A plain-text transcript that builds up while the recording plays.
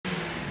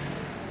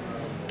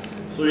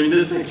So in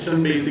this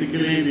section,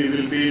 basically, we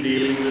will be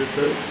dealing with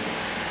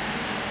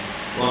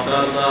what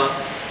are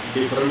the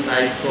different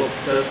types of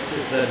tests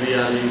that we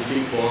are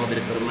using for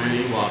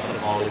determining water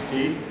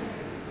quality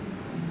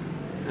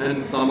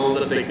and some of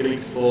the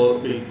techniques for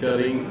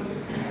filtering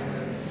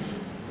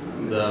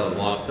the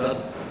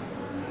water.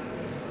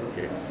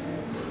 Okay.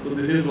 So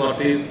this is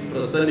what is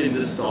present in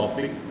this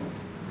topic.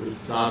 We'll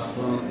start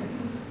from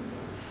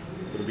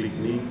the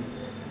beginning.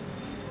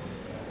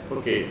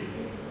 Okay.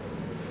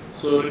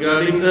 So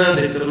regarding the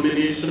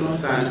determination of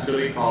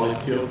sanitary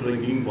quality of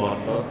drinking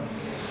water,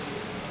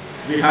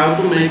 we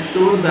have to make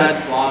sure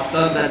that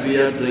water that we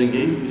are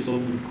drinking is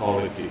of good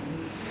quality.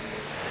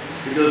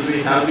 Because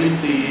we have been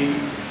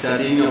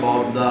studying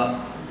about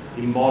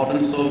the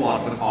importance of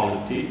water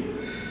quality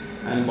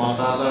and what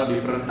are the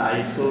different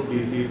types of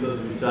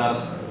diseases which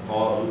are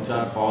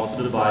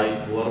caused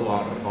by poor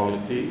water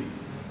quality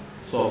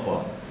so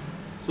far.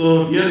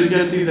 So here you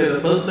can see that the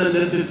first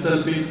sentence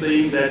itself is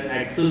saying that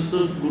access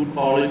to good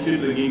quality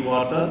drinking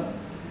water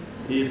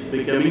is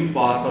becoming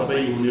part of a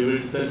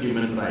universal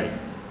human right.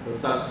 The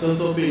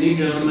success of any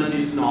government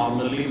is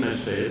normally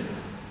measured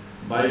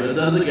by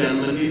whether the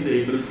government is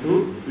able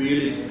to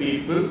feed its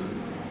people,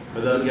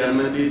 whether the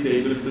government is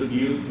able to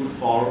give good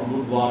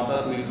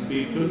water to its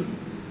people.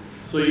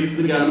 So if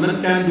the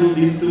government can do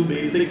these two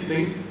basic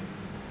things,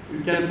 you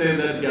can say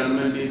that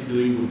government is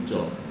doing good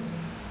job.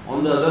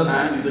 On the other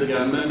hand, if the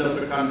government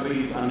of a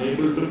country is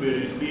unable to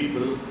feed its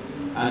people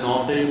and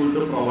not able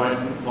to provide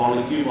good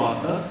quality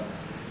water,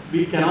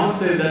 we cannot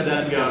say that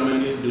that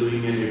government is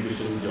doing an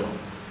efficient job.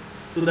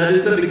 So that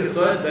is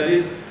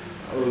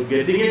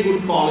getting a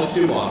good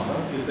quality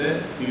water is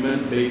a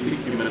basic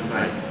human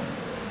right.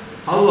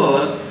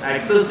 However,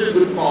 access to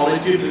good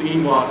quality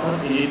drinking water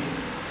in its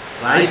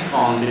right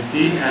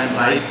quantity and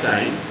right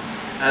time,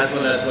 as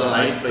well as the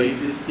right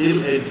place, is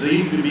still a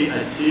dream to be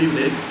achieved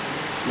in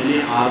many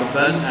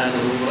urban and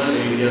rural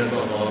areas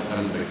of our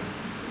country.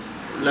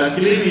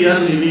 Luckily, we are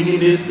living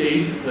in a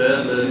state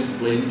where there is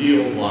plenty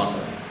of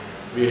water.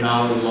 We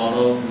have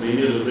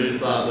many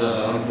rivers are there,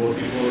 around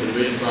 44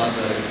 rivers are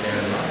there in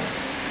Kerala.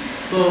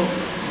 So,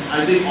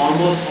 I think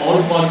almost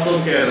all parts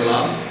of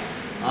Kerala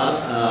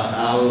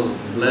are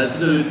blessed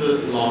with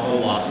a lot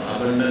of water,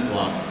 abundant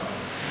water.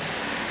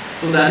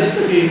 So that is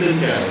the case in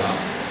Kerala,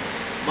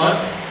 but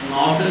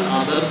not in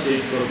other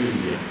states of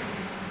India.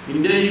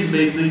 India is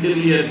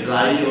basically a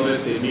dry or a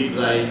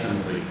semi-dry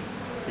country,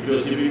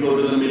 because if you go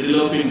to the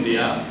middle of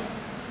India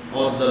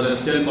or the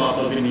western part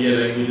of India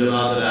like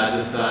Gujarat,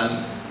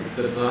 Rajasthan,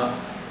 etc.,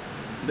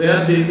 they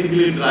are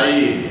basically dry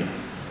area.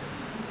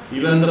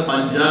 Even the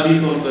Punjab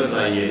is also a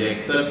dry area,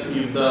 except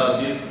if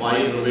these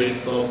 5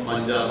 rivers of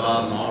Punjab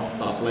are not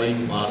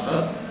supplying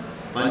water.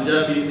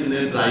 Punjab is in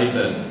a dry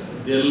belt,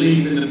 Delhi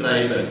is in a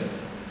dry belt.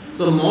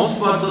 So most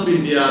parts of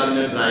India are in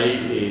a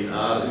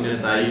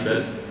dry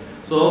belt.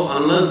 So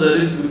unless there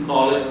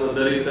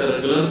is a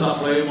regular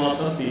supply of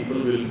water,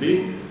 people will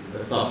be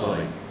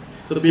suffering.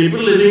 So people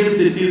living in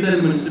cities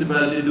and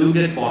municipalities do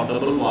get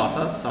potable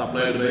water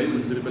supplied by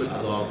municipal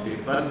authority.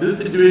 But this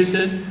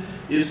situation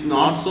is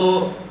not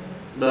so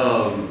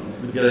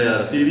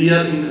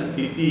severe in a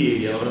city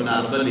area or an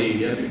urban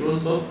area,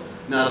 because of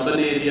in urban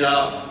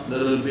area there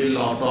will be a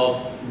lot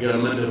of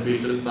government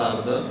officials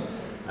are there,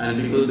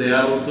 and because they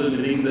are also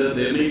living there,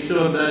 they make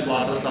sure that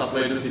water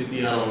supply to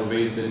city are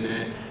always in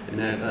a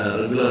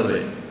regular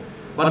way.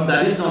 But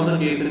that is not the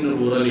case in the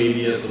rural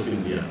areas of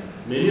India.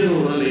 Many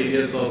rural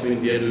areas of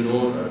India do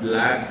not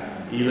lack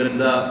even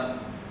the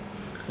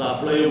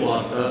supply of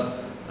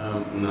water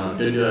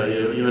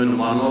even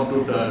 1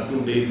 or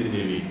 2 days in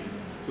a week.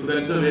 So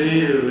that's a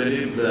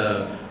very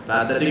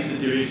pathetic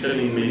situation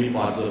in many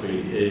parts of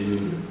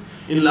India.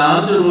 In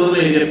large rural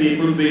area,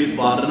 people face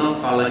burden of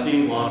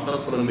collecting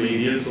water from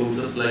various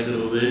sources like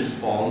rivers,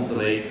 ponds,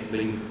 lakes,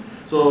 springs.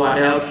 So I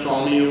have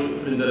shown you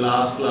in the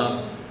last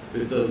class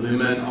with the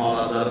women or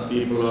other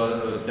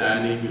people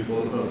standing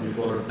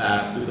before a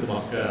tap with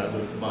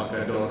a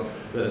bucket or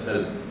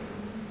vessels.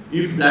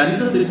 If that is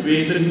the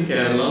situation in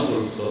Kerala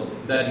also,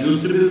 that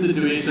used to be the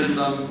situation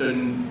some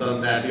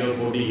 30 or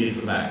 40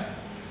 years back.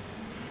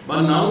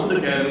 But now the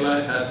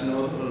Kerala has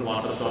no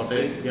water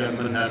shortage.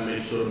 Government have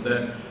made sure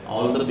that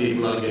all the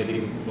people are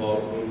getting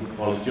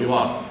quality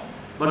water.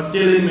 But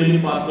still in many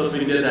parts of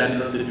India that is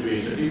the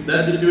situation. If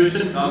that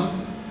situation comes,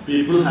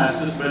 people has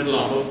to spend a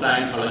lot of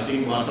time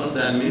collecting water.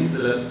 That means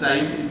less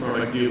time in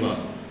productive work.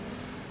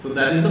 So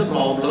that is the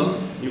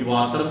problem if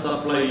water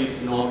supply is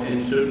not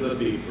ensured to the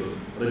people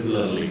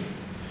regularly.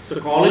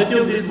 So quality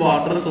of these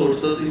water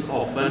sources is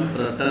often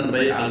threatened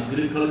by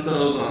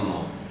agricultural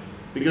runoff.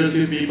 Because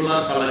if people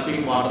are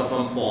collecting water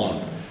from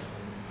pond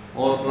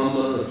or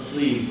from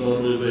streams or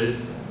rivers,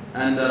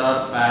 and there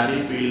are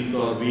paddy fields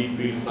or wheat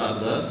fields are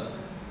there,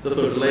 the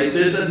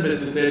fertilizers and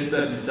pesticides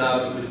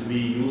which we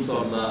use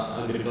on the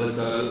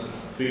agricultural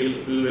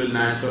field will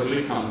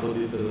naturally come to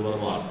this river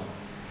water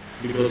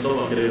because of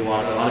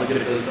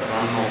agriculture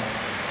runoff.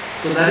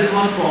 So that is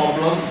one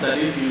problem that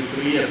is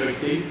usually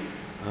affecting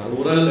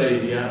rural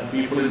area.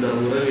 People in the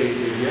rural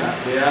area,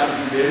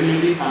 they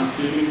will be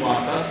consuming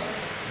water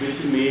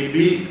which may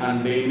be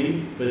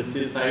containing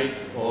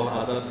pesticides or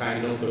other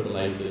kind of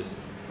fertilizers,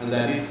 and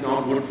that is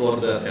not good for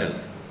their health.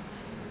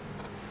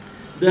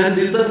 Then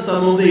these are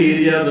some of the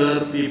area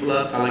where people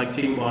are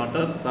collecting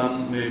water.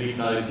 Some may be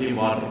collecting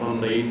water from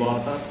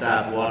rainwater,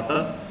 tap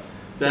water.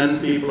 Then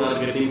people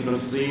are getting from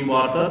stream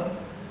water.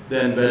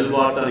 Then well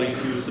water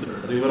is used,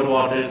 river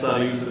waters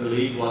are used,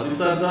 lake water.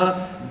 These are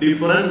the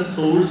different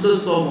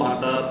sources of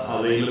water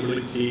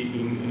availability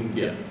in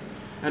India.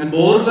 And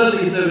borewell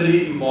is a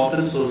very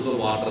important source of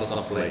water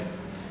supply.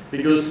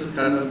 Because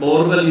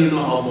borewell, you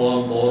know how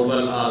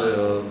borewell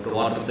are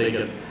water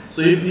taken.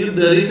 So if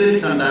there is any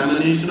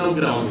contamination of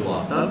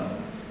groundwater,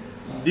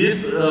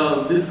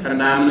 this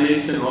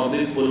contamination or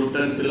these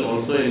pollutants will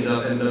also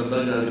enter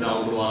the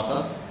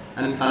groundwater,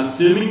 and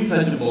consuming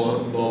such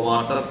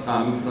water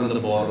coming from the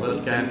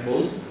borewell can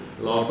cause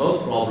a lot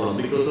of problem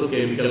because of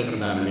chemical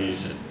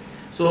contamination.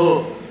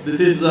 So this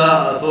is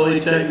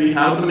we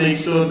have to make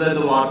sure that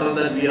the water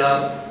that we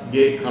are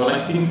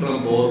collecting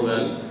from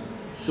borewell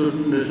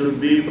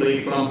should be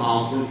free from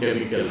harmful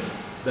chemicals.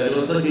 There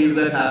was a case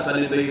that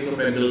happened in the case of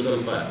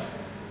endosulfan.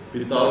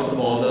 Without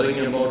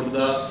bothering about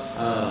the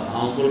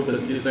harmful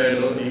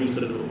pesticide or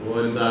used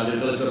in the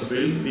agriculture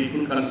field,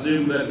 people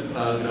consume that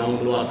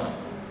groundwater,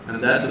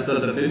 and that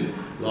resulted in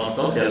lot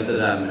of health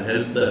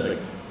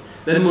effects.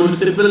 Then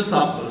municipal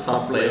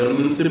supply or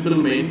municipal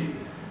mains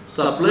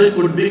supply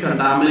could be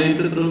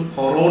contaminated through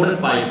corroded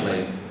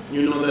pipelines.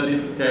 You know that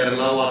if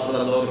Kerala Water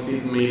Authority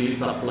is mainly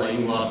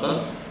supplying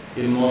water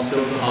in most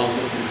of the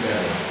houses in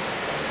Kerala.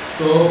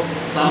 So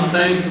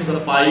sometimes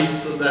the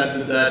pipes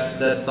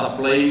that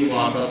supplying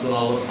water to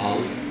our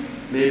house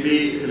may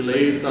be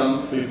laid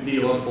some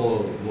 50 or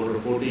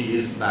 40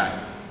 years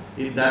back.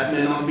 That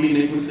may not be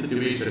in a good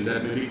situation,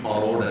 that may be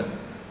corroded,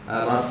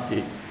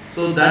 rusty.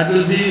 So that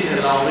will be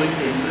allowing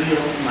entry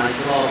of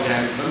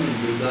microorganisms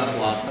into the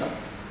water.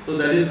 So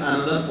that is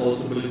another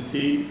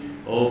possibility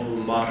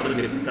of water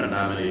getting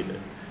contaminated.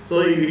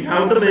 So we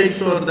have to make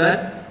sure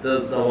that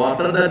the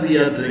water that we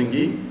are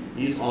drinking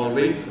is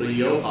always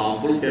free of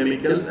harmful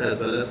chemicals as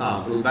well as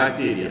harmful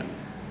bacteria.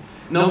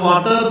 Now,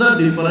 what are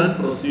the different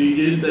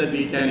procedures that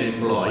we can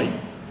employ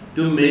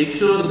to make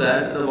sure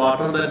that the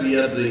water that we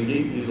are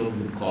drinking is of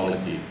good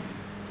quality?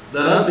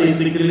 There are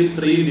basically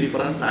three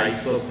different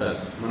types of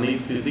tests. One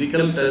is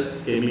physical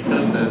test,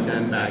 chemical test,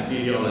 and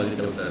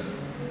bacteriological test.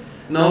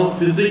 Now,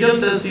 physical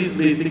test is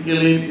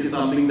basically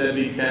something that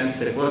we can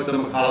check. For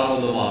example, color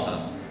of the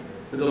water.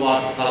 If the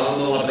color of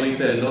the water is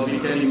yellow, we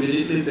can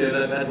immediately say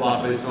that that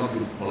water is not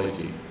good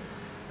quality.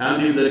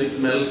 And if there is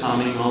smell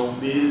coming out,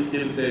 we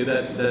still say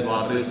that that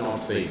water is not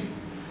safe.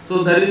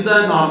 So that is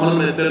the normal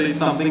method, is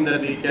something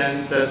that we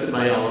can test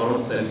by our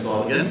own sense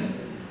organ.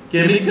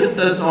 Chemical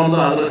test, on the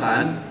other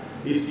hand,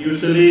 is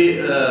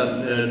usually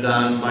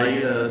done by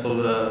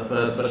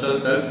special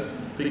test,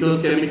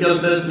 because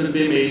chemical test will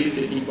be mainly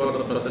checking for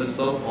the presence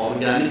of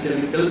organic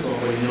chemicals or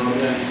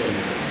inorganic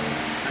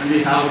chemicals, and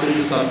we have to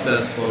use some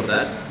test for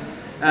that.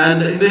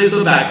 And in the case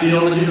of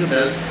bacteriological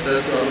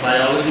test or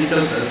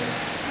biological test,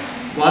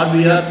 what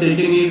we are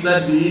checking is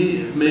that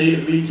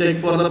we check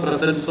for the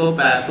presence of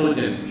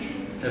pathogens,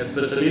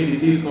 especially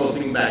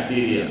disease-causing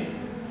bacteria.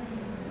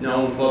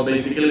 Now, for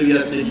basically we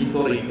are checking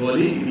for E.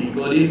 coli. If E.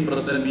 coli is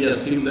present, we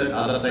assume that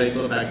other types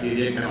of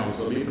bacteria can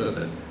also be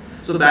present.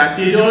 So,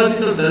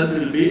 bacteriological test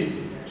will be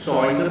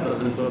showing the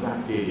presence of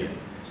bacteria.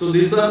 So,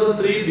 these are the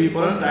three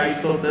different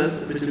types of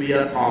tests which we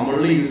are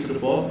commonly used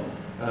for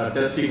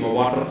testing of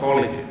water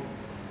quality.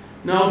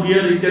 Now,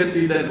 here you can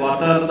see that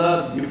what are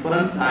the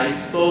different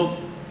types of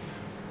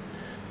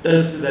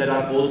tests that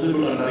are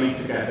possible under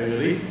each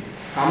category.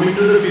 Coming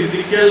to the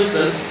physical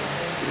test,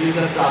 it is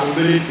a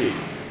turbidity.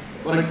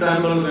 For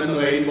example,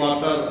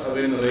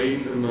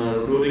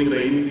 during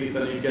rainy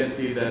season, you can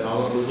see that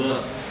our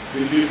river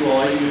will be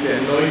flowing with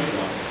yellowish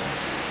water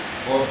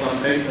or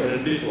sometimes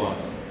reddish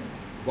water.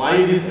 Why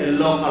this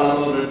yellow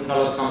color or red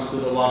color comes to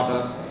the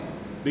water?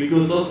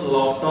 Because of a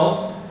lot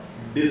of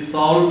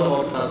dissolved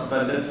or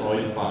suspended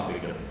soil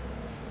particle.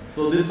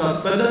 So this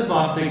suspended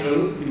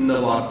particle in the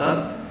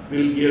water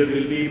will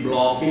be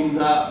blocking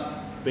the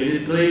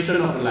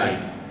penetration of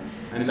light,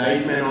 and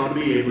light may not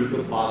be able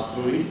to pass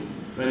through it.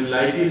 When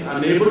light is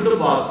unable to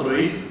pass through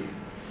it,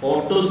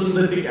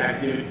 photosynthetic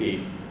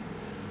activity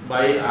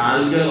by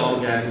algal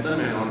organism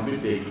may not be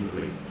taking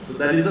place. So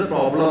that is a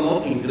problem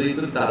of increased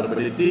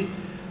turbidity.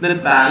 Then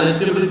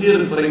palatability,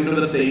 referring to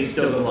the taste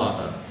of the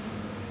water.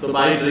 So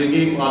by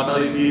drinking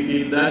water, if we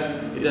feel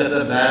that it has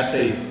a bad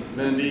taste,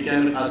 then we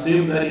can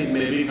assume that it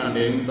may be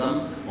containing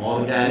some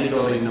organic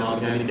or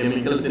inorganic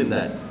chemicals in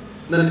that.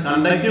 Then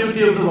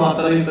conductivity of the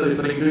water is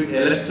referring to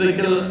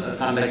electrical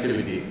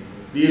conductivity.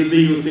 We will be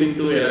using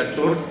two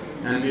electrodes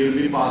and we will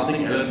be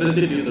passing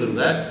electricity through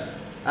that.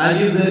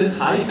 And if there is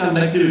high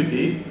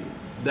conductivity,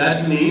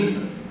 that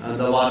means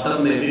the water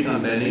may be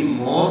containing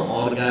more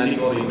organic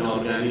or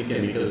inorganic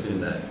chemicals in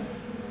that.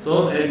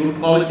 So a good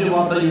quality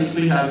water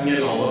usually having a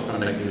lower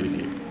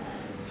conductivity.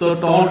 So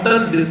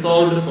total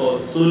dissolved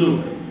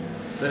solute,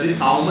 that is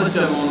how much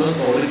amount of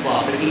solid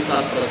particles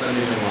are present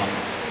in the water.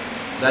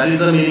 That is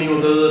the meaning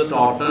of the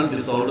total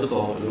dissolved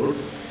solute.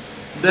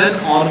 Then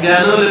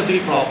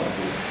organoleptic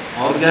properties.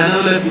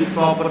 Organoleptic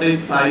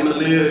properties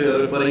primarily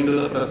referring to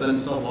the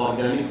presence of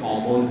organic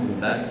compounds in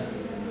that.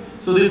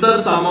 So these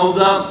are some of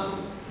the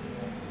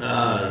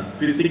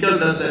physical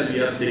tests that we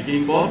are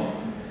checking for.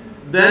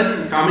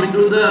 Then coming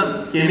to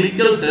the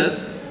chemical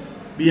test,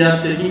 we are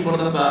checking for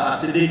the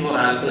acidic or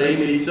alkaline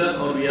nature,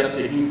 or we are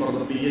checking for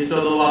the pH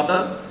of the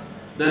water.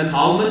 Then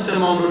how much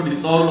amount of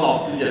dissolved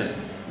oxygen.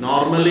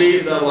 Normally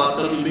the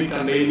water will be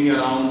containing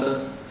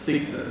around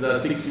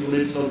 6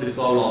 units of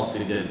dissolved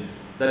oxygen.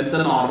 That is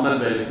a normal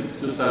value, 6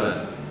 to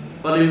 7.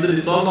 But if the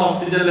dissolved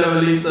oxygen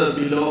level is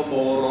below 4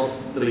 or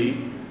 3,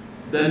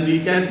 then we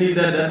can see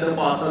that the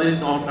water is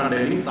not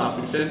containing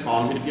sufficient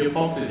quantity of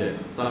oxygen,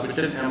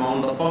 sufficient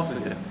amount of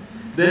oxygen.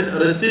 Then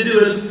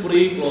residual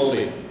free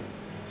chlorine.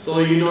 So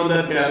you know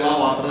that Kerala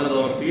Water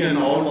Authority and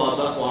all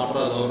other water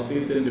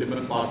authorities in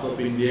different parts of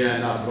India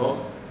and abroad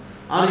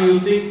are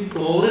using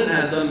chlorine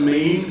as the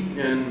main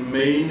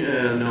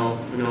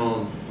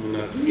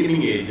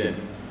cleaning agent.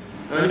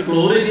 When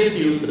chlorine is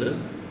used,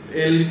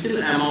 a little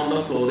amount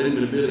of chlorine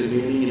will be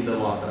remaining in the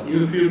water.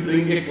 If you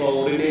drink a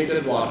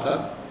chlorinated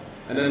water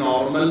and a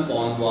normal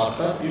pond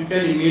water, you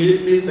can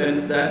immediately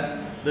sense that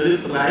there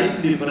is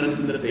slight difference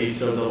in the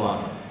taste of the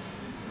water.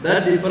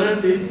 That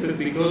difference is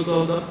because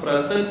of the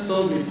presence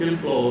of methyl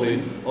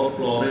chlorine or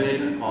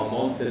chlorinated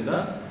compounds in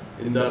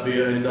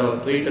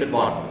the treated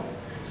water.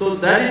 So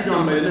that is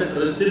known by the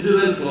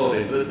residual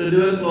chlorine.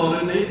 Residual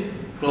chlorine is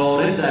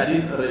chlorine that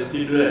is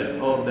residual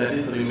or that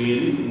is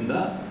remaining in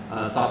the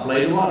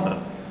supplied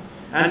water.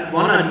 And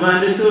one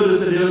advantage of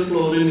residual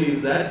chlorine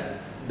is that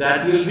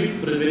will be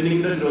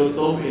preventing the growth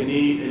of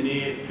any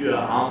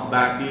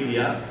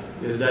bacteria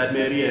that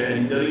may be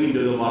entering into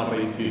the water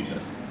in future.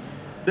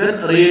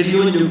 Then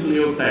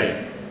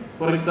radionucleotide.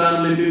 For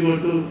example, if you go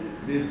to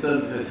this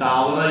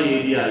Chavara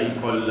area in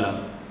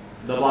Kollam,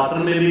 the water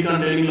may be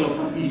containing a lot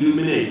of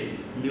illuminate.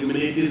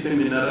 Illuminate is a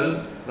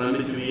mineral from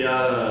which we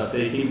are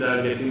getting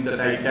the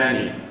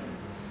titanium.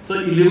 So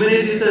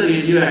illuminate is a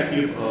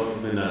radioactive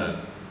mineral.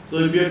 So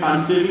if you are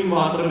consuming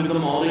water with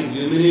more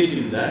illuminate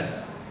in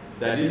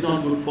that is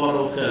not good for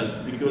our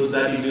health, because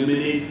that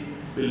illuminate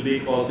will be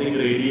causing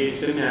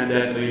radiation, and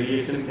that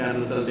radiation can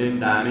result in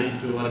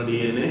damage to our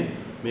DNA.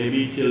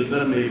 Maybe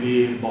children may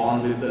be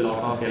born with a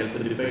lot of health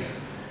defects.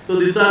 So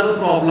these are the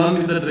problem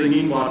with the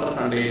drinking water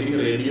containing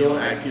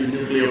radioactive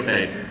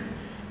nucleotides.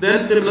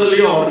 Then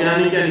similarly,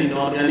 organic and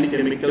inorganic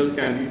chemicals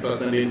can be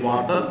present in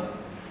water.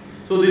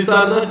 So these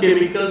are the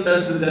chemical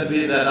tests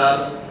that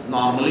are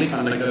normally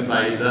conducted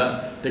by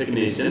the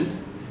technicians.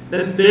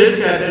 Then third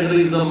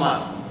category is the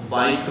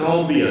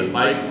microbial.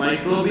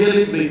 Microbial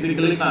is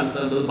basically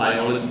concerned with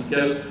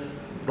biological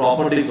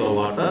properties of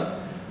water.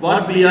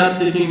 What we are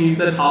checking is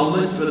that how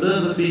much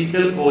whether the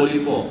fecal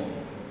coliform.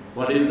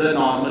 What is the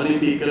normally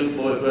fecal?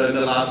 In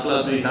the last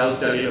class we have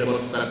studied about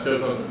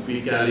Streptococcus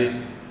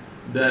fecalis.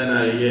 Then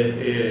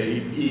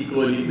E.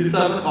 coli. These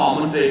are the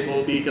common type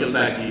of fecal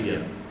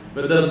bacteria.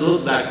 Whether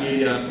those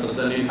bacteria are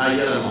present in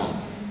higher amount.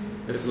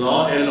 A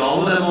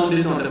lower amount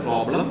is not a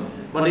problem.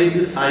 But if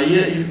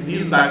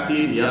these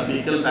bacteria,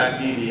 fecal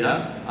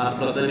bacteria, are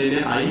present in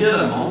a higher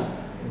amount,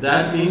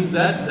 that means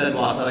that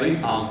water is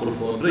harmful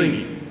for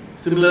drinking.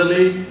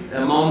 Similarly,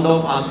 amount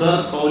of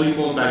other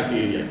coliform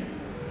bacteria.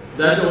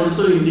 That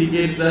also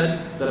indicates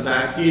that the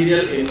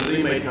bacterial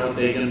entry might have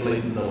taken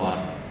place in the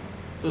water.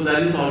 So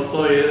that is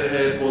also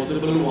a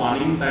possible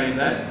warning sign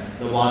that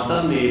the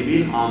water may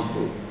be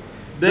harmful.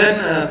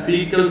 Then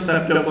fecal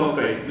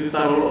streptococci. These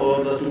are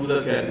all the two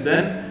that can.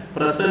 Then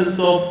presence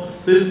of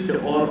cyst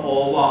or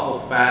ova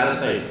of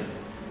parasite.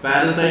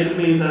 Parasite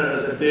means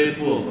a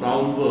tapeworm,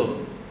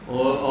 roundworm,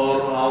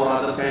 or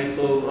other kinds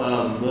of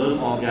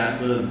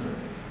worms.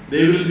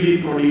 They will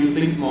be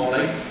producing small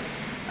eggs,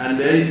 and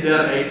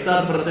their eggs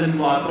are present in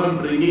water.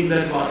 Drinking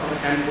that water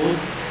can cause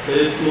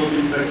tapeworm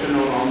infection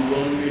or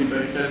roundworm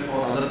infection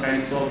or other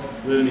kinds of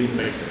worm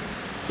infection.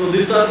 So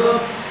these are the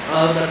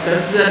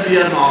tests that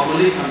we are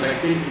normally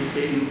conducting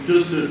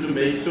to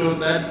make sure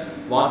that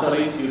water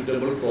is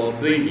suitable for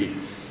drinking.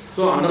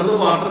 So under the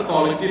water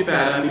quality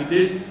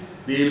parameters,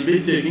 we will be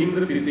checking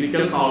the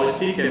physical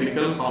quality,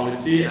 chemical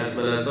quality, as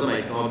well as the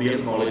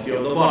microbial quality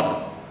of the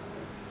water.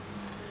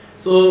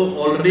 So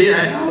already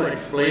I have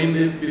explained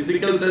this.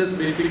 Physical test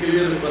basically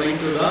referring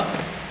to the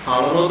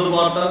color of the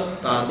water,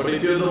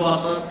 turbidity of the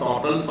water,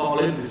 total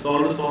solid,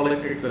 dissolved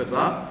solid,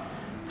 etc.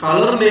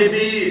 Color may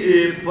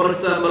be, for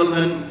example,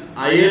 when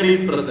iron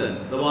is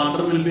present, the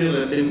water will be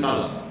red in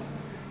color.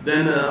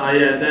 Then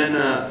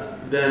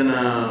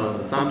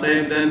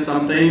sometimes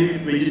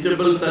if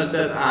vegetables such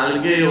as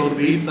algae or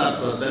weeds are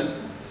present,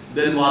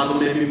 then water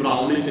may be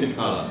brownish in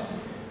color.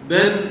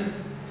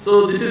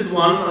 So this is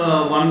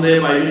one way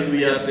by which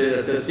we are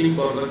testing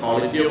for the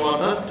quality of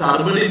water.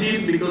 Turbidity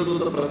is because of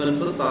the presence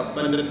of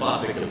suspended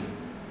particles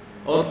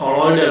or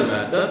colloidal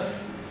matter.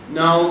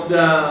 Now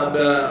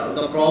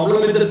the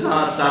problem with the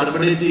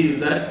turbidity is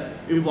that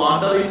if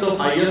water is of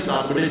higher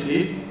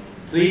turbidity,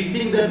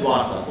 treating that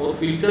water or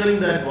filtering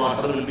that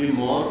water will be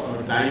more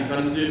time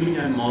consuming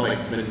and more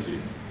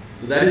expensive.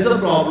 So that is a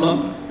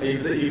problem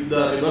if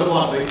the river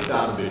water is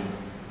turbid.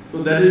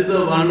 So that is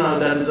the one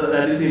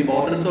that is the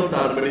importance of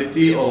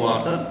turbidity of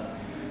water.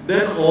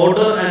 Then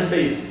odor and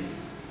taste.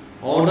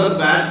 Odor,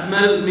 bad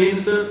smell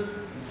means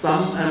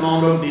some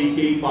amount of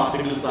decaying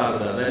particles are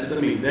there. That's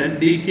the mean. Then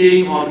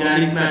decaying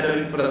organic matter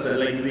is present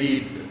like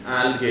weeds,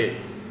 algae,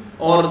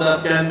 or there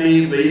can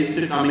be waste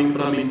coming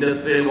from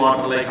industrial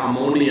water like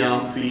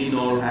ammonia,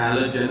 phenol,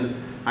 halogens,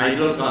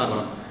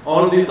 hydrocarbon.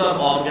 All these are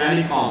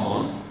organic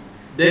compounds.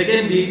 They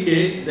can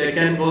decay, they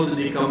can cause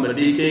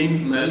decaying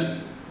smell,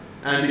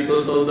 and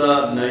because of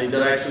the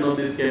interaction of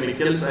these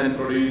chemicals and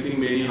producing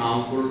many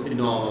harmful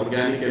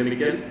organic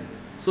chemical,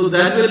 so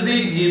that will be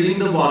giving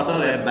the water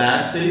a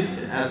bad taste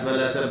as well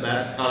as a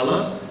bad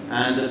color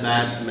and a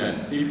bad smell.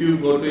 If you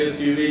go to a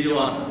sewage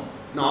water,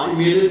 now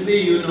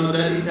immediately you know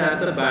that it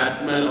has a bad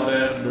smell or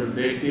a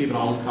dirty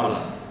brown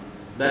color.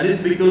 That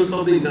is because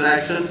of the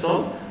interactions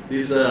of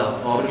these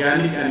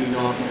organic and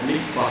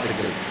inorganic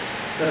particles.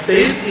 The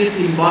taste is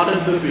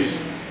important to fish,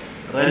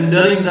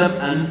 rendering them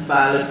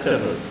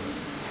unpalatable.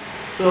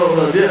 So,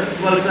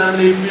 for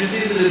example, if fish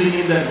is living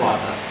in that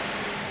water,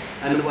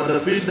 and the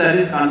fish that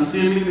is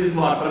consuming this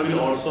water will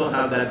also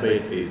have that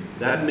bad taste.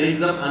 That makes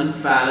them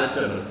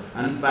unpalatable.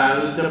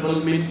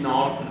 Unpalatable means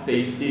not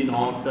tasty,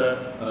 not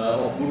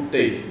of good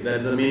taste.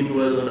 That's the main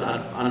word,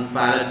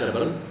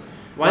 unpalatable.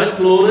 While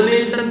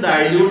chlorination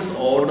dilutes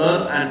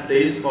odor and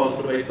taste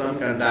caused by some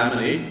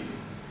contaminants,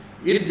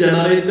 it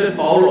generates a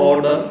foul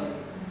odor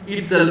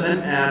itself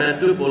and added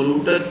to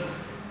polluted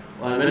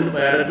when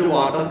added to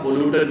water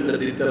polluted with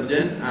the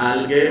detergents,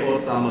 algae or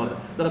some other.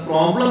 The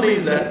problem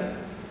is that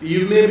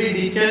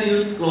we can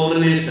use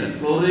chlorination.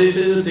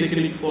 Chlorination is a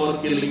technique for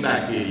killing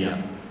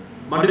bacteria.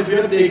 But if you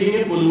are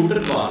taking a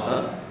polluted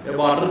water, a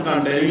water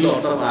containing a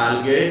lot of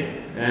algae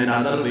and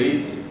other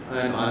waste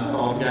and other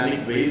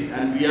organic waste,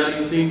 and we are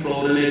using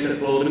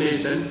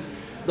chlorination,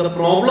 the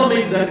problem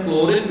is that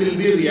chlorine will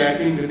be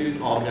reacting with these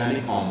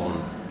organic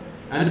compounds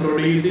and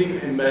producing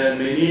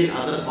many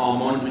other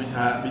compounds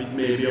which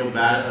may be of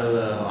bad,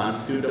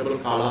 unsuitable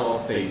color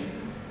or taste.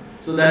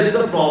 So that is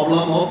the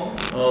problem of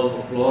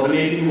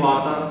chlorinating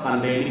water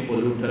containing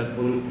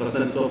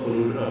presence of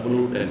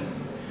pollutants.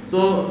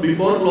 So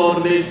before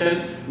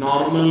chlorination,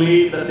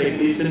 normally the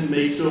technician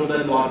makes sure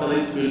that water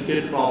is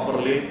filtered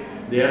properly.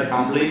 They are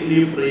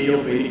completely free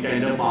of any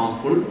kind of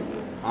harmful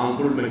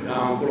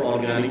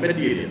organic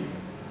material.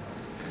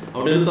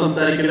 അവിടെ നിന്ന്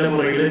സംസാരിക്കില്ല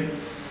പുറകില്.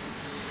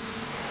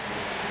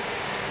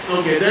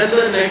 Okay, then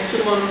the next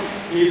one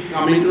is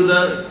coming to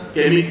the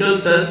chemical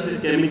test.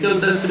 Chemical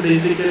test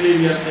basically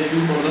we are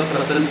checking for the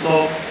presence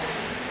of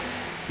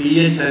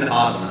pH and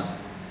hardness.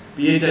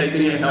 pH I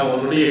think I have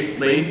already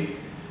explained.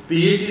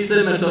 pH is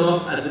a measure of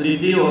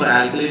acidity or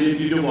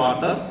alkalinity to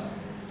water.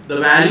 The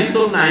values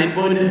of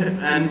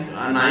 9.5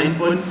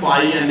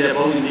 and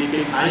above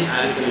indicate high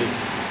alkalinity,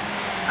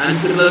 and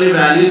similarly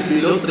values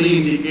below 3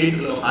 indicate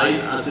high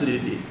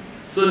acidity.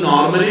 So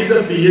normally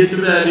the pH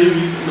value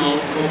is now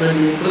of a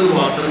neutral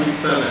water is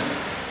 7.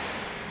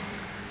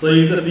 So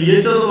if the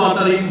pH of the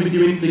water is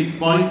between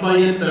 6.5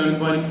 and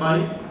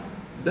 7.5,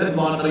 that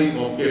water is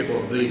okay for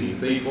drinking,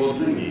 safe for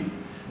drinking.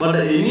 But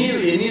any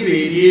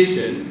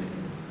variation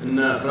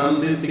from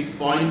this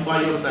 6.5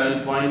 or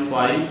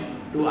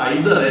 7.5 to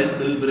either end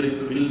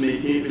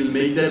will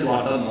make that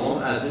water more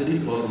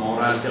acidic or more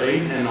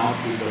alkaline and not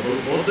suitable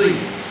for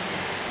drinking.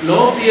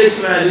 Low pH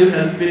value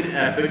help in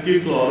effective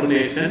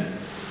chlorination,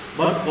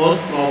 but cause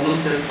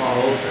problems and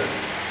corrosion.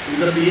 If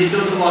the pH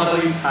of the water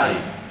is high,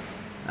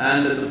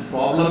 and the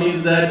problem is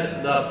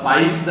that the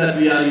pipes that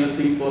we are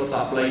using for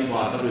supplying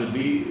water will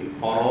be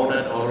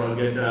corroded or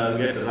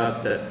get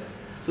rusted.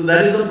 So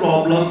that is the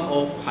problem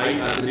of high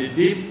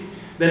acidity.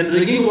 Then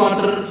drinking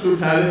water should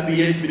have a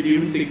pH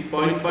between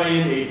 6.5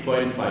 and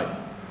 8.5.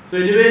 So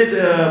anyways,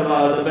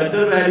 the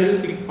better value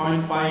is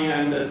 6.5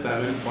 and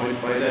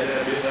 7.5,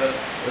 that is a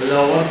bit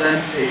lower than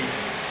 8.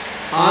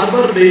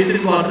 Harbor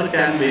basin water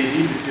can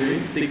vary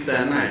between 6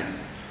 and 9.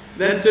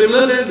 Then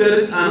similarly, there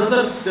is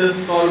another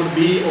test called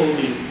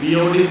BOD.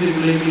 BOD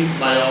simply means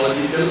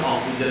biological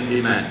oxygen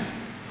demand.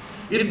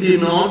 It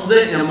denotes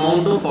the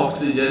amount of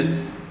oxygen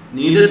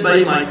needed by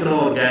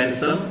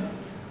microorganism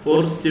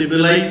for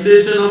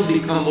stabilization of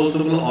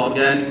decomposable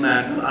organic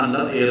matter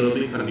under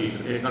aerobic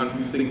condition. A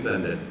confusing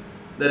sentence.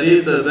 That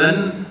is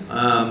when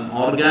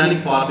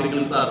organic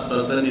particles are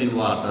present in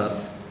water.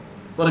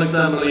 For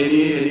example,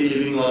 any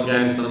living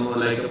organism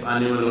like an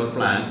animal or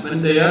plant,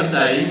 when they are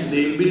dying,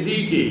 they will be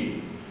decaying.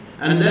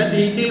 And that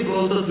decay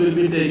process will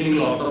be taking a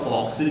lot of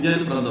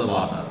oxygen from the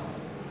water.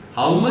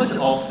 How much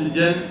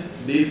oxygen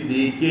these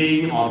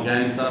decaying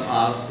organisms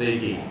are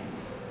taking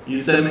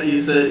is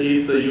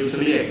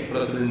usually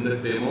expressed in the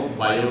same of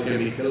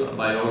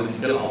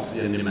biological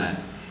oxygen demand.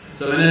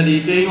 So when a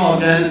decaying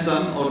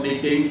organism or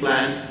decaying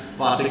plants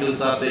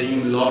particles are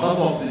taking a lot of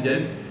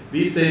oxygen,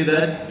 we say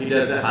that it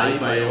has a high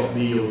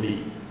BOD.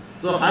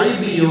 So high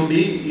BOD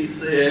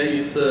is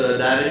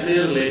directly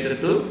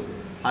related to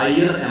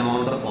higher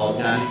amount of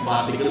organic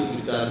particles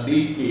which are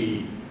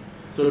decaying.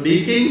 So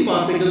decaying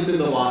particles in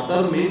the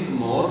water means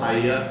more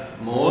higher,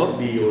 more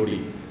BOD.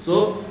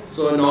 So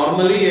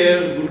normally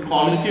a good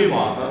quality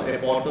water, a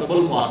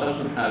potable water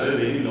should have a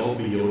very low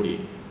BOD.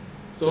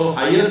 So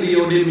higher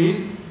BOD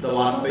means the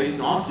water is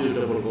not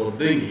suitable for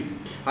drinking.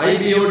 High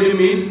BOD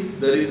means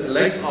there is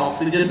less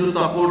oxygen to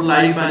support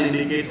life and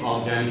indicates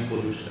organic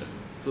pollution.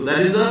 So that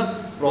is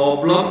a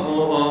problem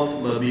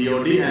of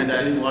BOD, and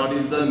that is what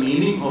is the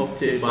meaning of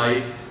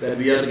that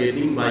we are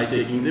getting by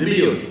checking the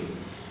BOD.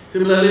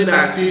 Similarly,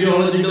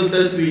 bacteriological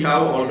tests we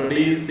have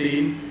already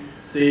seen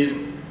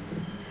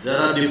there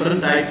are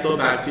different types of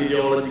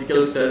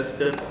bacteriological tests.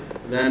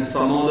 Then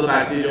some of the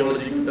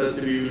bacteriological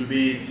tests we will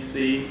be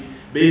seeing.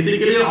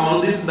 Basically, all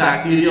these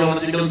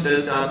bacteriological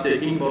tests are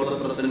checking for the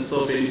presence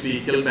of any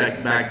fecal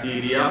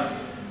bacteria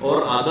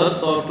or other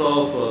sort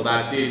of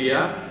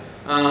bacteria,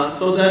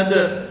 so that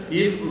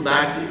if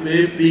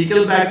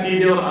fecal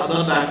bacteria or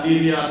other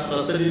bacteria are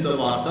present in the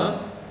water,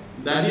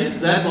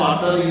 that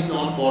water is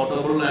not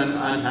potable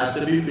and has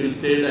to be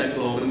filtered and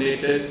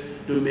chlorinated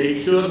to make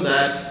sure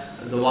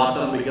that the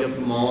water becomes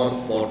more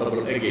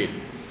potable again.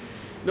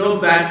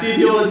 Now,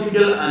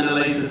 bacteriological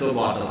analysis of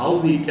water. How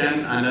we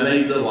can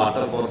analyze the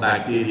water for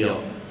bacteria,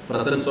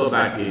 presence of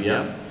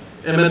bacteria.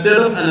 A method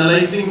of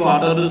analyzing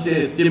water to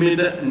estimate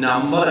the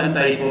number and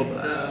type of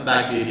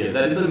bacteria.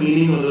 That is the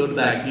meaning of the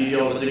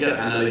bacteriological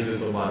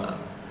analysis of water.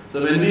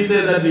 So when we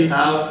say that we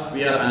are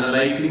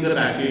analyzing the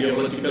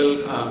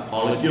bacteriological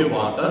quality of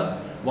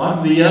water,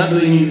 what we are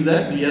doing is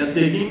that we are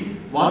checking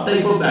what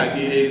type of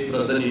bacteria is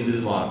present in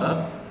this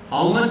water,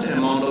 how much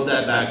amount of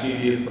that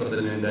bacteria is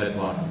present in that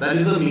water. That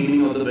is the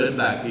meaning of the word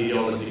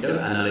bacteriological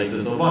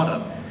analysis of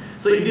water.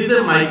 So it is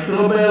a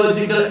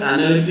microbiological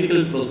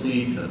analytical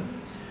procedure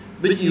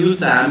which use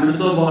samples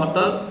of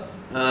water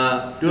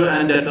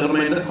to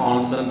determine the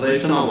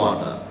concentration of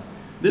water.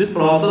 This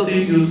process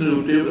is used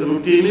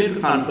routinely to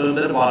confirm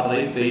that water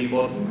is safe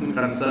for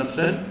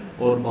consumption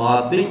or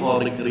bathing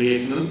or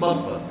recreational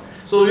purpose.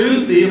 So we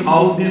will see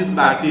how this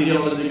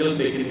bacteriological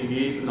technique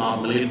is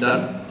normally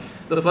done.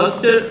 The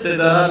first,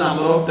 there are a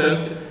number of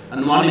tests,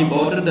 and one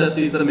important test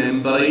is the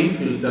membrane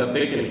filter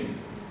technique.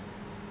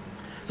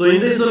 So in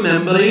this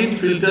membrane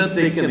filter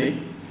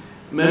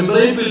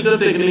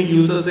technique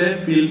uses a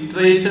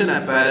filtration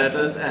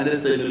apparatus and a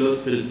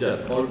cellulose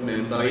filter called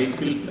membrane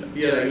filter.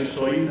 Here I will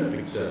show you the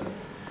picture.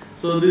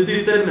 So this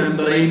is a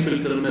membrane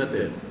filter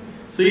method.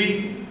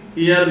 See,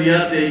 here we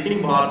are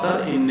taking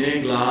water in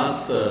a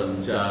glass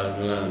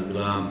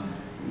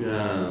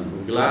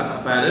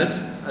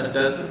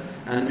apparatus,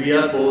 and we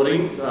are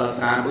pouring a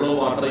sample of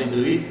water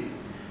into it.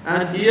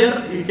 And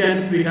here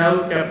we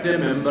have kept a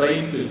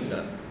membrane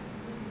filter.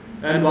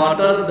 And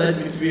water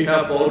which we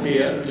have poured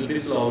here will be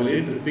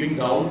slowly dripping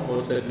down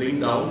or settling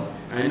down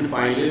and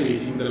finally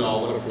reaching the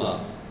lower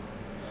flask.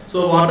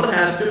 So water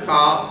has to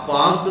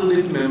pass through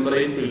this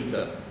membrane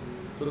filter.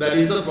 So that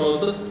is the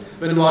process.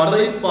 When water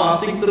is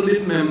passing through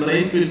this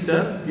membrane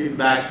filter, if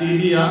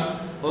bacteria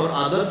or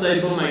other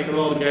type of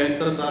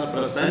microorganisms are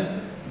present,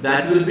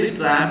 that will be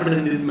trapped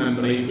in this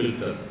membrane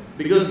filter.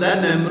 Because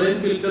that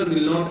membrane filter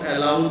will not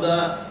allow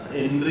the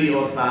entry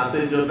or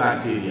passage of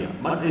bacteria,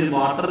 but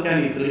water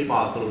can easily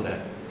pass through that.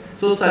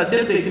 So such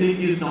a technique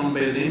is known by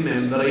the name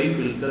membrane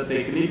filter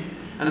technique,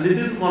 and this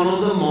is one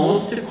of the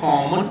most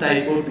common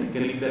type of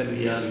technique that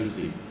we are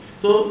using.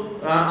 So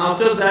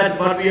after that,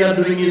 what we are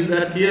doing is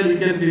that here we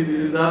can see this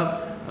is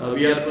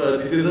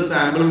the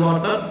sample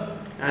water,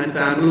 and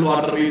sample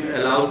water is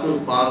allowed to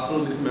pass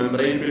through this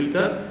membrane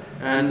filter,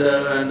 and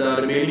the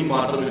remaining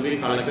water will be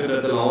collected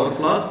at the lower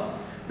flask.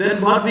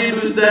 Then what we do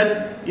is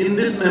that in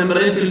this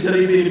membrane filter,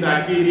 if any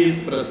bacteria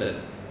is present,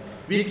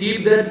 we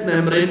keep that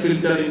membrane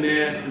filter in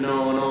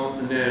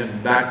a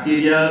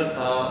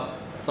bacteria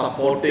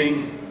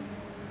supporting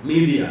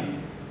media,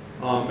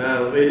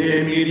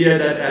 a media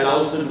that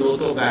allows the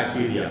growth of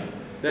bacteria.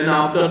 Then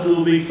after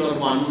 2 weeks or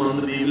 1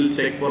 month, we will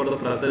check for the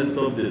presence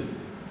of this.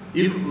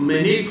 If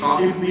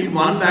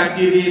one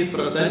bacteria is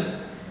present,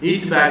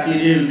 each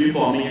bacteria will be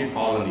forming a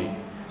colony.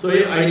 So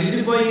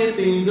identifying a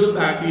single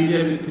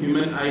bacteria with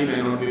human eye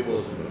may not be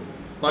possible.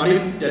 But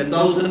if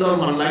 10,000 or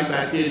 1 lakh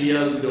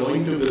bacteria is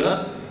growing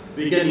together,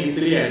 we can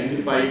easily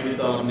identify with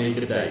our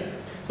naked eye.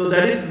 So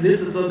that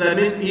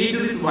means each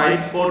of this white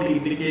spot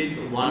indicates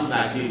one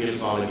bacterial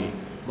colony.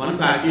 One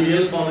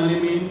bacterial colony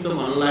means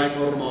 1 lakh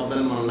or more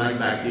than 1 lakh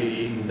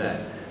bacteria in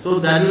that. So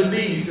that will be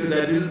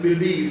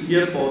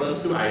easier for us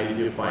to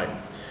identify.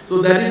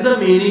 So that is the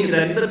meaning,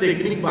 that is the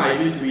technique by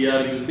which we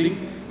are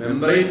using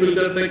membrane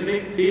filter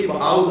technique. See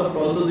how the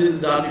process is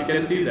done, you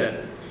can see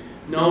that.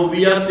 Now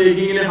we are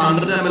taking in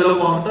 100 ml of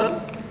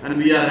water and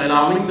we are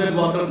allowing that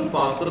water to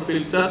pass through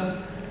filter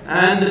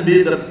and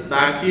be the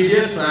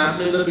bacteria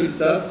trapped in the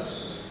filter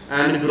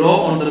and grow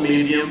on the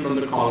medium from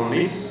the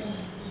colonies.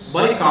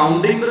 By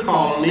counting the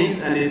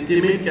colonies, an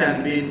estimate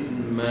can be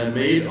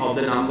made of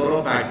the number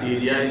of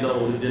bacteria in the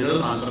original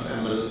 100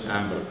 ml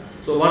sample.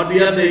 So what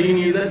we are taking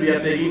is that we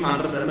are taking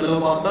 100 ml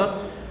of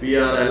water, we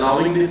are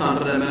allowing this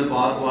 100 ml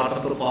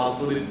water to pass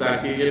through this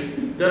bacterial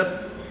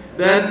filter,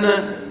 Then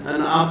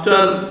and after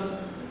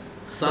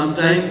some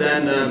time,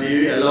 then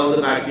we allow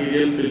the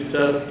bacterial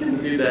filter. You can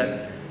see that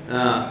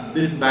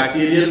this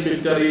bacterial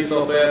filter is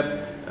of a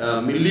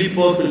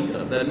millipore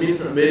filter. That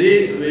means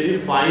very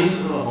fine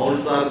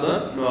holes are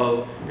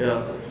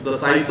the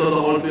size of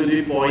the holes will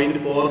be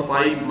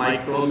 0.45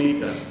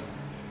 micrometer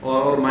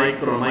or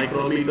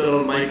micrometer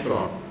or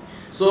micron.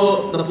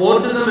 So the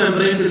pores in the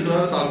membrane filter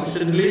are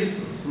sufficiently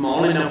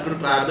small enough to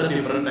trap the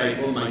different type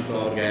of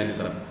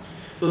microorganism.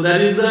 So that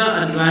is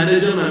the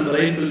advantage of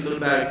membrane filter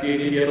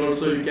bacteria. Here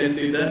also you can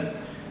see that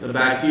the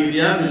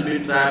bacteria will be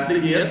trapped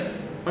here,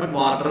 but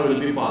water will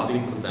be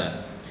passing through that.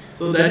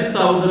 So that is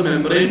how the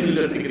membrane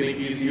filter technique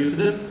is used,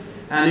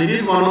 and it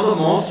is one of the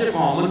most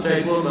common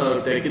type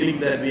of technique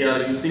that we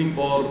are using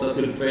for the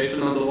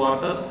filtration of the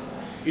water.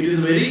 It is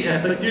very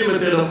effective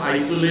method of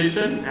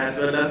isolation as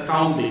well as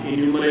counting.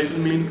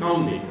 Enumeration means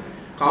counting.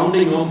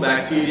 Counting of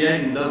bacteria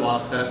in the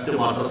test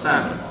water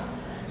sample.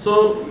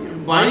 So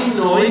by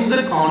knowing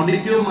the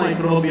quantity of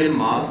microbial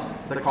mass,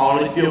 the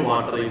quality of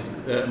water is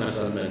the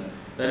measurement.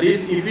 That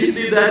is, if we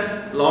see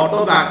that lot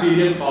of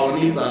bacterial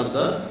colonies are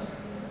there,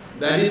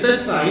 that is a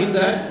sign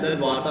that that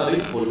water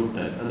is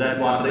polluted and that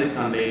water is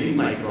containing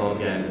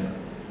microorganisms.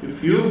 If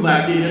few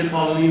bacterial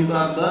colonies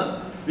are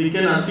there, we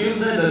can assume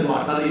that the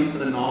water is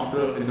not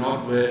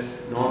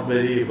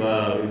very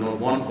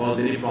won't cause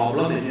any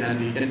problem, and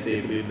we can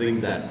safely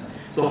drink that.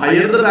 So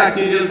higher the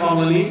bacterial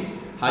colony,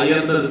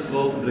 higher the risk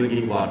of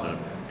drinking water.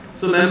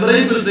 So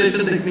membrane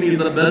filtration technique is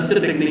the best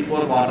technique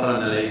for water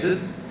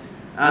analysis,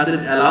 as it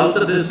allows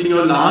the testing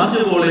of large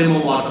volume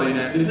of water in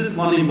it. This is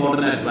one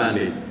important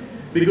advantage,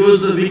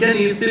 because we can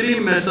easily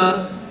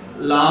measure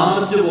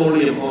large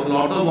volume or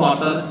lot of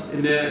water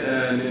in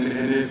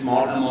a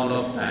small amount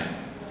of time.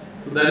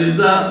 So that is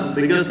the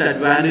biggest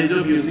advantage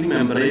of using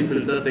membrane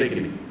filter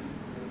technique.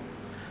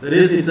 That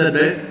is, it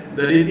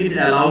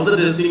allows the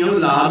testing of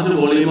large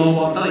volume of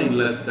water in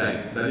less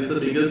time. That is the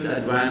biggest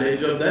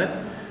advantage of that.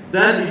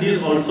 Then it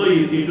is also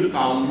easy to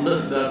count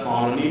the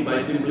colony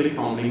by simply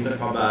counting the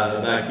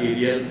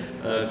bacterial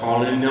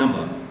colony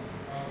number.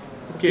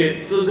 Okay,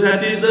 so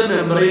that is the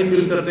membrane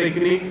filter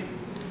technique,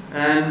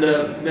 and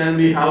then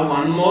we have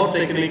one more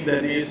technique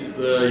that is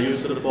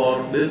used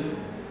for this,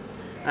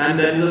 and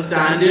that is the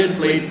standard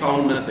plate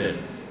count method.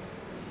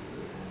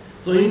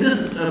 So in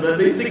this,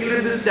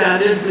 basically the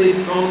standard plate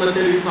count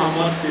method is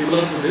somewhat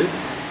similar to this.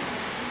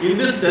 In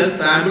this test,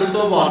 samples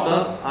of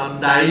water are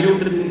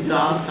diluted in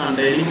jars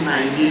containing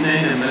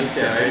 99 ml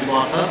sterile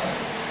water,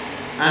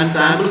 and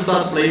samples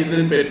are placed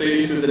in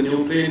petri dish with a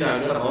nutrient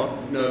agar or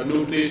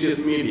nutritious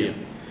medium.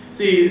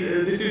 See,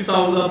 this is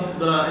how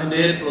the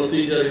entire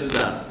procedure is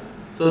done.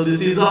 So this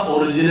is the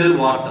original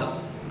water.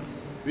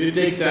 We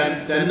take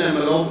 10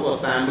 ml of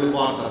sample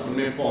water from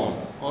a pond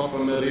or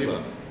from a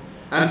river,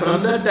 and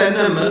from that 10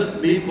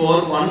 ml we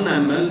pour 1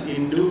 ml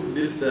into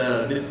this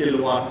distilled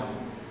water.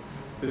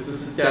 This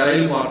is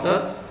sterile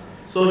water.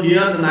 So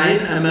here 9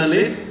 ml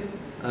is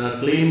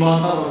clean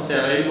water or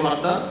sterile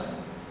water,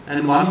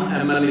 and 1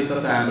 ml is the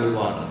sample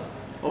water.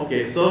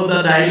 Okay, so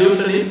the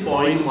dilution is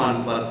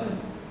 0.1%.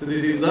 So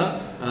this is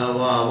the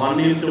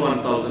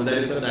 1:1000. That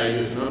is the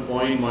dilution of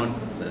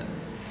 0.1%.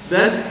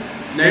 Then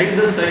next,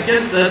 the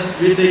second step,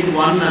 we take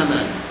 1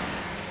 ml.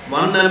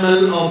 1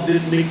 ml of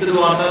this mixed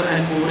water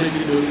and pour it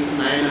into this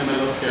 9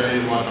 ml of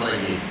sterile water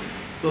again.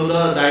 So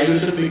the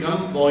dilution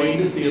becomes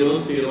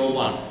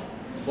 0.001.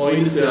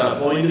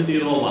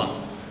 0.01.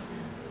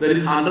 That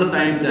is 100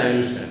 times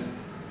dilution.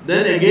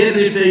 Then again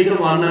we take 1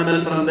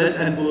 ml from that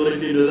and pour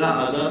it into the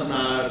other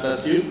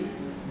test tube.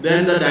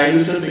 Then the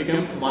dilution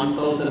becomes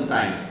 1000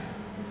 times.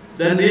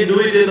 Then we do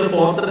it in the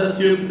fourth test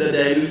tube, the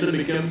dilution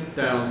becomes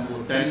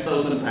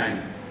 10,000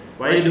 times.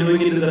 While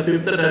doing it in the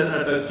fifth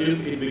test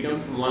tube, it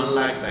becomes 1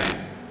 lakh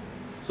times.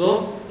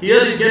 So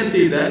here you can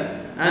see that,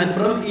 and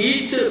from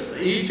each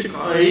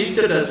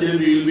test tube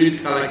we will be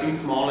collecting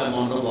small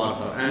amount of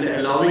water and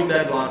allowing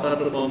that water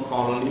to form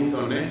colonies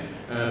on a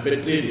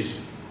petri dish.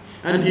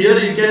 And here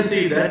you can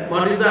see that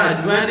what is the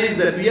advantage,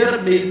 that we are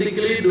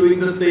basically doing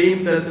the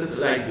same tests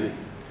like this.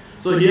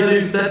 So here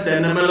is the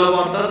 10 ml of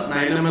water,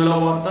 9 ml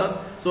of water.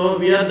 So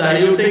we are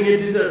diluting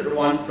it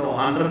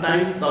 100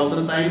 times,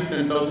 1000 times,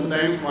 10,000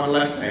 times, 1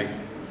 lakh times.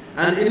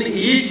 And in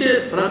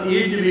from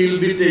each we will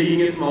be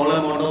taking a small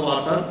amount of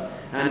water,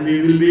 and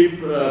we will be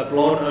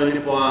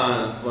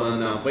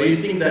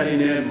pasting that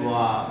in a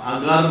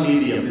agar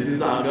medium. This is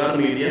the agar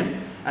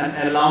medium, and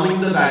allowing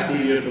the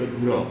bacteria to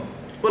grow.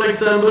 For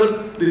example,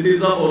 this is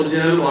the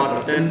original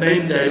water, 10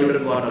 times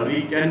diluted water.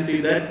 We can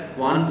see that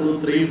 1,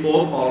 2, 3,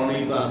 4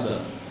 colonies are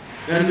there.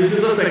 And this is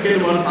the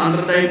second one,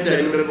 100 times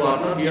diluted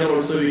water. Here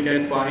also we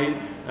can find,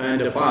 and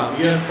here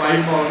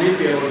 5 colonies,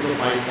 here also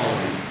 5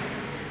 colonies.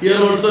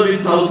 Here also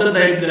with 1000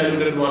 times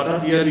diluted water,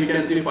 here we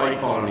can see 5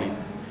 colonies.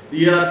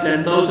 Here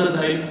 10,000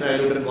 times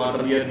diluted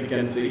water, here we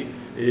can see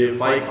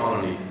 5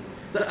 colonies.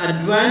 The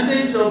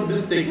advantage of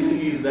this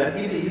technique is that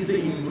it is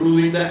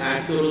improving the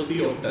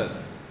accuracy of test.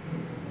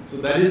 So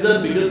that is the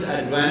biggest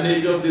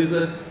advantage of this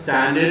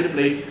standard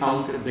plate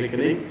count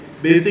technique.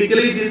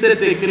 Basically, it is a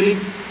technique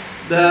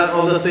they are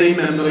of the same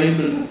membrane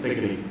filter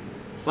technique.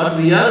 But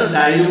we are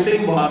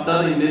diluting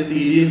water in a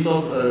series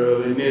of,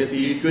 in a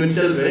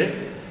sequential way,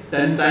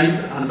 10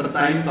 times, 100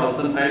 times,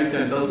 1000 times,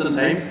 10,000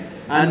 times,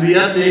 and we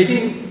are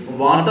taking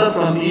water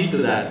from each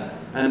that,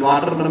 and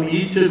water from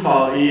each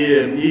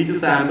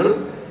sample,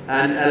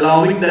 and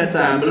allowing that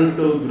sample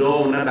to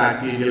grow in a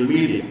bacterial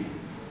medium.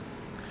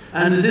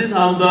 And this is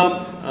how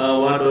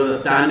the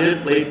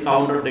standard plate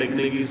counter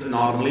technique is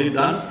normally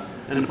done.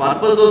 And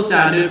purpose of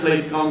standard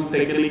plate count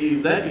technique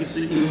is that it's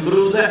to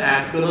improve the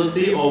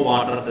accuracy of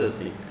water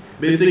testing.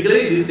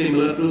 Basically, it is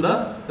similar to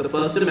the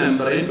first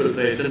membrane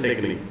filtration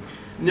technique.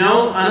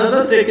 Now,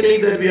 another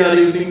technique that we are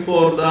using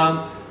for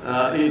the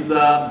is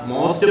the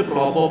most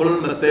probable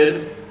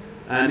method.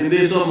 And in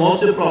this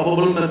most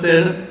probable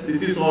method,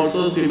 this is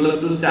also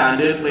similar to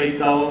standard plate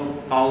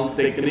count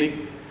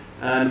technique.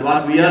 And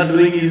what we are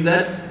doing is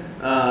that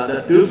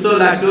the tubes of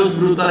lactose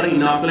broth are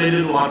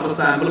inoculated water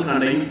sample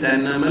containing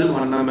 10 ml,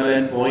 1 ml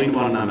and 0.1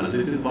 ml.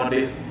 This is what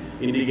is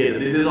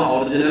indicated. This is the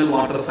original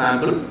water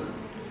sample,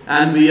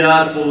 and we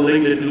are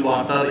pouring little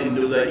water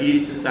into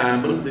each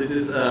sample. This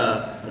is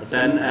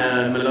 10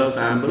 ml of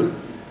sample.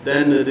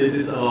 Then this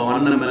is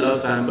 1 ml of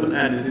sample,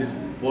 and this is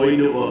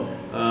 0.1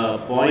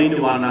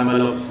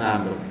 ml of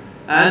sample.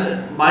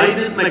 And by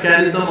this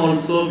mechanism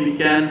also we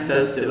can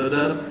test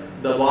whether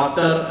the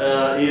water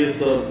is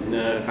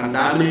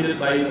contaminated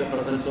by the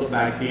presence of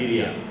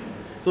bacteria.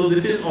 So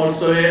this is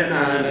also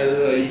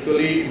an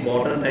equally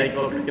important type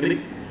of technique.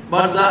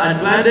 But the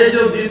advantage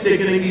of this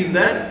technique is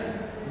that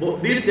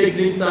these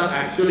techniques are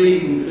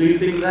actually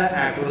increasing the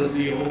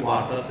accuracy of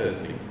water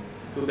testing.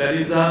 So that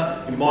is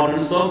the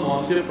importance of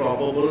most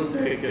probable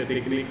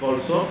technique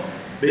also.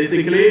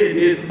 Basically it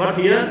is, but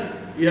here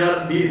we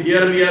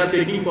are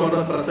checking for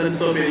the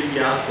presence of any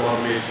gas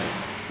formation.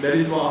 That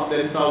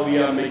is how we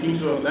are making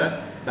sure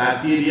that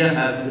bacteria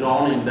has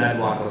grown in that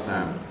water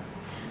sample.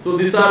 So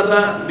these are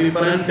the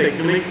different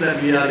techniques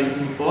that we are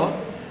using for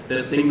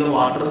testing the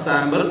water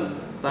sample.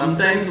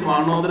 Sometimes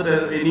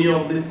any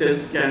of these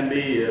tests can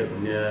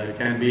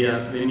be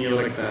asked in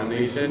your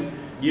examination.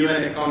 Give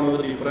an account of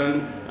the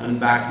different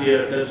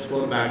tests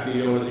for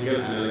bacteriological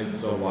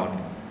analysis of water.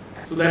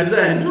 So that is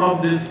the end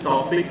of this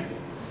topic.